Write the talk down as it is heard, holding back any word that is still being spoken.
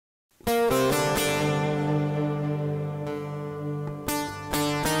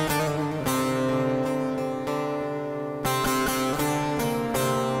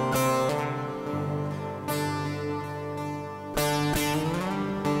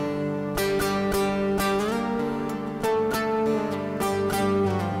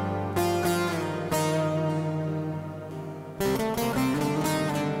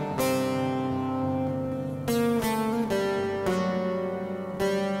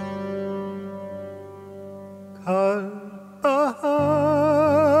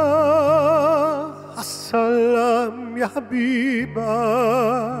حبيبة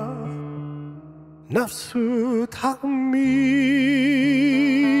نفس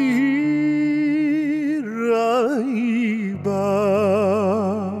تعمير رهيبة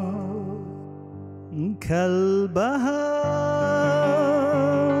كالبهار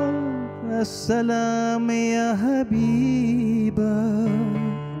السلام يا حبيبة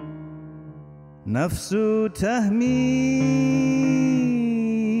نفس تهمي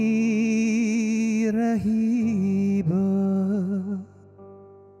رهيبة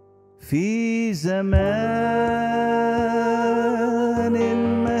في زمان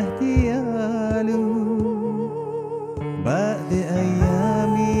المهدي يعلو بعد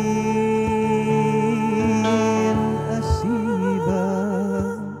أيام أسيبة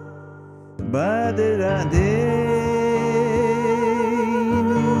بعد رعدين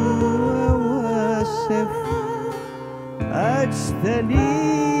وواسف أجتلي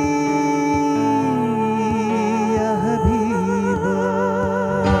يا حبيبة.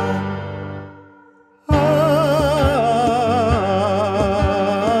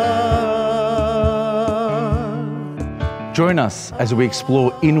 Join us as we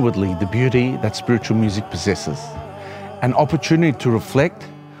explore inwardly the beauty that spiritual music possesses. An opportunity to reflect,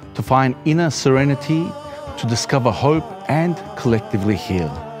 to find inner serenity, to discover hope and collectively heal.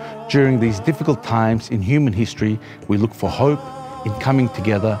 During these difficult times in human history, we look for hope in coming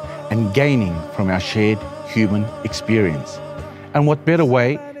together and gaining from our shared human experience. And what better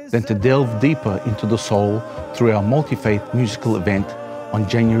way than to delve deeper into the soul through our multi-faith musical event on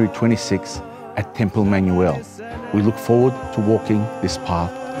January 26 at Temple Manuel. We look forward to walking this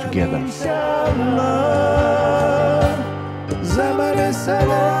path together.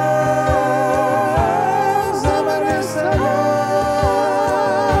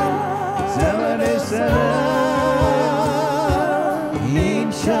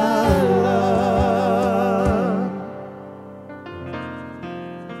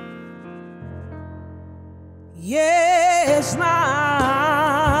 Yes,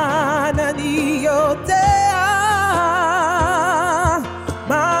 man, Dio te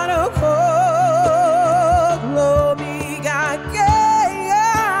Maroko Glomiga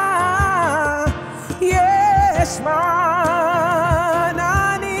Yes, man,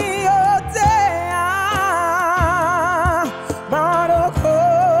 Dio te Maroko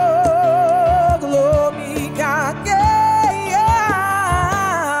Glomiga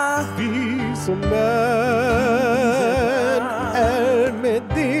Peace of man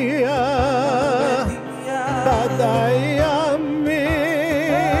المدية بعد أيامي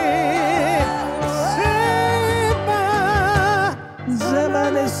سيبا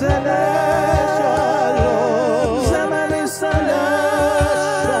زمن السلام زمن السلام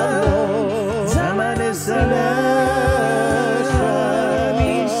زمن السلام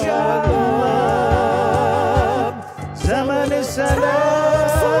إن شاء الله زمن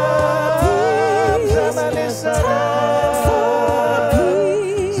السلام زمن السلام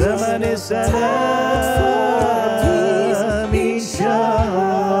زمن السلام